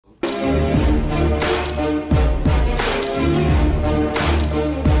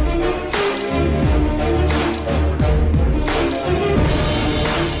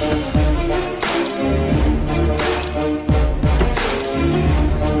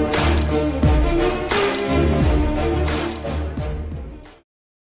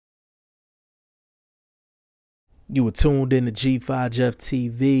You were tuned in to G5 Jeff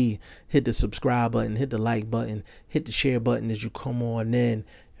TV. Hit the subscribe button, hit the like button, hit the share button as you come on in.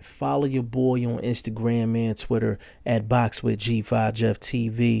 Follow your boy on Instagram and Twitter at BoxingFirst Jeff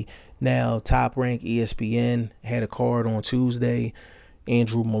TV. Now, Top Rank ESPN had a card on Tuesday.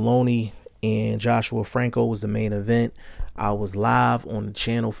 Andrew Moloney and Joshua Franco was the main event. I was live on the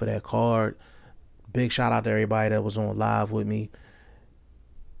channel for that card. Big shout out to everybody that was on live with me.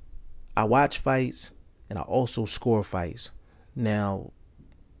 I watch fights and I also score fights. Now,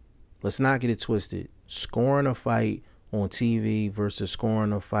 let's not get it twisted. Scoring a fight on TV versus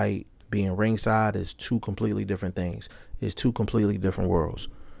scoring a fight being ringside is two completely different things. It's two completely different worlds.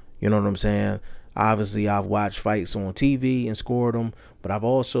 You know what I'm saying? Obviously, I've watched fights on TV and scored them, but I've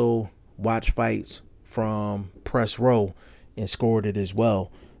also watched fights from press row and scored it as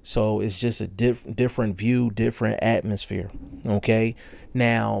well. So it's just a different view, different atmosphere. Okay?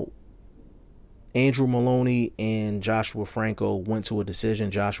 Now, Andrew Moloney and Joshua Franco went to a decision.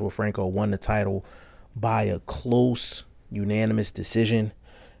 Joshua Franco won the title by a close, unanimous decision.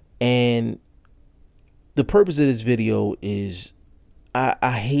 And the purpose of this video is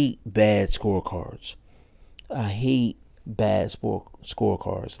I hate bad scorecards. I hate bad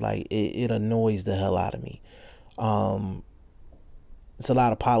scorecards. Like, it annoys the hell out of me. It's a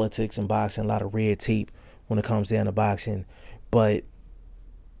lot of politics in boxing, a lot of red tape when it comes down to boxing. But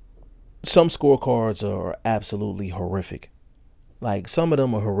some scorecards are absolutely horrific. Like, some of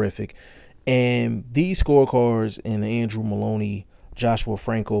them are horrific. And these scorecards in the Andrew Moloney Joshua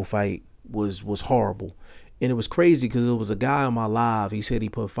Franco fight was horrible. And it was crazy because it was a guy on my live. He said he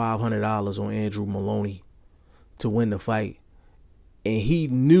put $500 on Andrew Moloney to win the fight. And he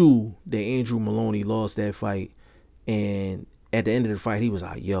knew that Andrew Moloney lost that fight. And at the end of the fight, he was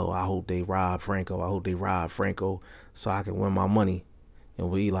like, yo, I hope they rob Franco. I hope they rob Franco so I can win my money.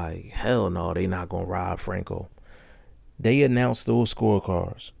 And we like, hell no, they not going to rob Franco. They announced those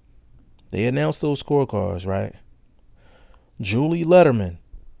scorecards. Right? Julie Letterman,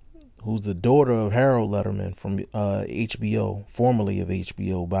 who's the daughter of Harold Letterman from HBO, formerly of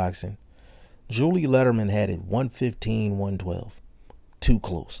HBO Boxing. Julie Letterman had it 115-112. Too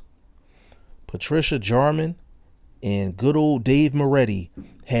close. Patricia Jarman and good old Dave Moretti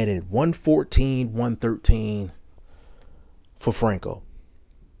had it 114-113 for Franco.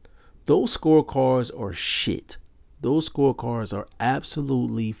 Those scorecards are shit. Those scorecards are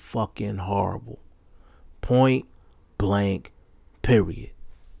absolutely fucking horrible. Point blank, period.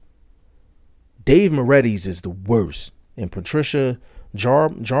 Dave Moretti's is the worst. And Patricia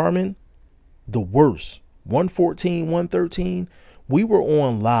Jarman, the worst. 114-113. We were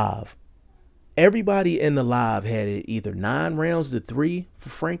on live. Everybody in the live had it either 9 rounds to 3 for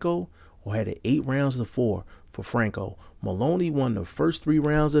Franco or had it 8 rounds to 4 for Franco. Moloney won the first 3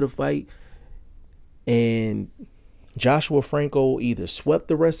 rounds of the fight, and Joshua Franco either swept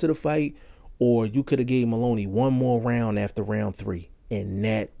the rest of the fight or you could have gave Moloney one more round after round 3. And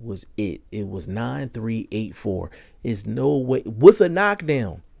that was it. It was 9-3, 8-4. There's no way. With a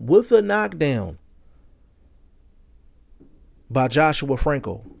knockdown by Joshua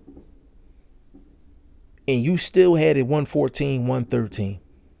Franco. And you still had it 114-113.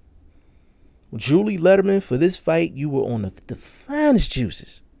 Julie Letterman, for this fight, you were on the finest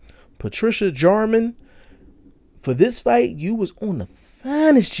juices. Patricia Jarman, for this fight, you was on the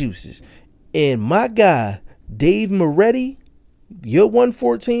finest juices. And my guy, Dave Moretti, your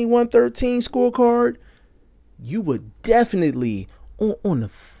 114-113 scorecard, you were definitely on the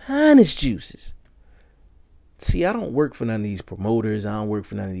finest juices. See, I don't work for none of these promoters. I don't work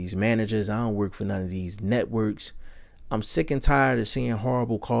for none of these managers. I don't work for none of these networks. I'm sick and tired of seeing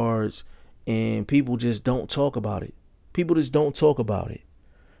horrible cards and people just don't talk about it. People just don't talk about it.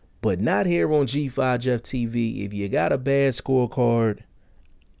 But not here on G5 Jeff TV. If you got a bad scorecard,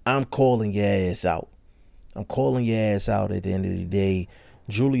 I'm calling your ass out. I'm calling your ass out at the end of the day.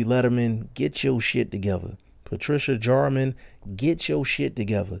 Julie Letterman, get your shit together. Patricia Jarman, get your shit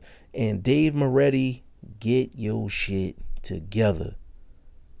together. And Dave Moretti, get your shit together.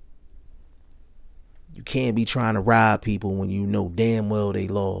 You can't be trying to rob people when you know damn well they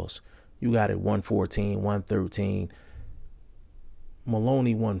lost. You got it 114-113.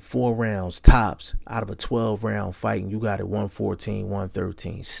 Moloney won 4 rounds tops out of a 12-round fight, and you got it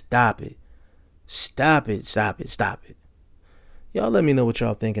 114-113. Stop it. Stop it. Stop it. Stop it. Y'all let me know what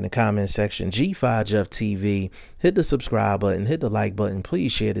y'all think in the comment section. G5 Jeff TV. Hit the subscribe button. Hit the like button.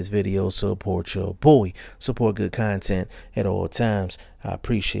 Please share this video. Support your boy. Support good content at all times. I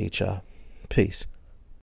appreciate y'all. Peace.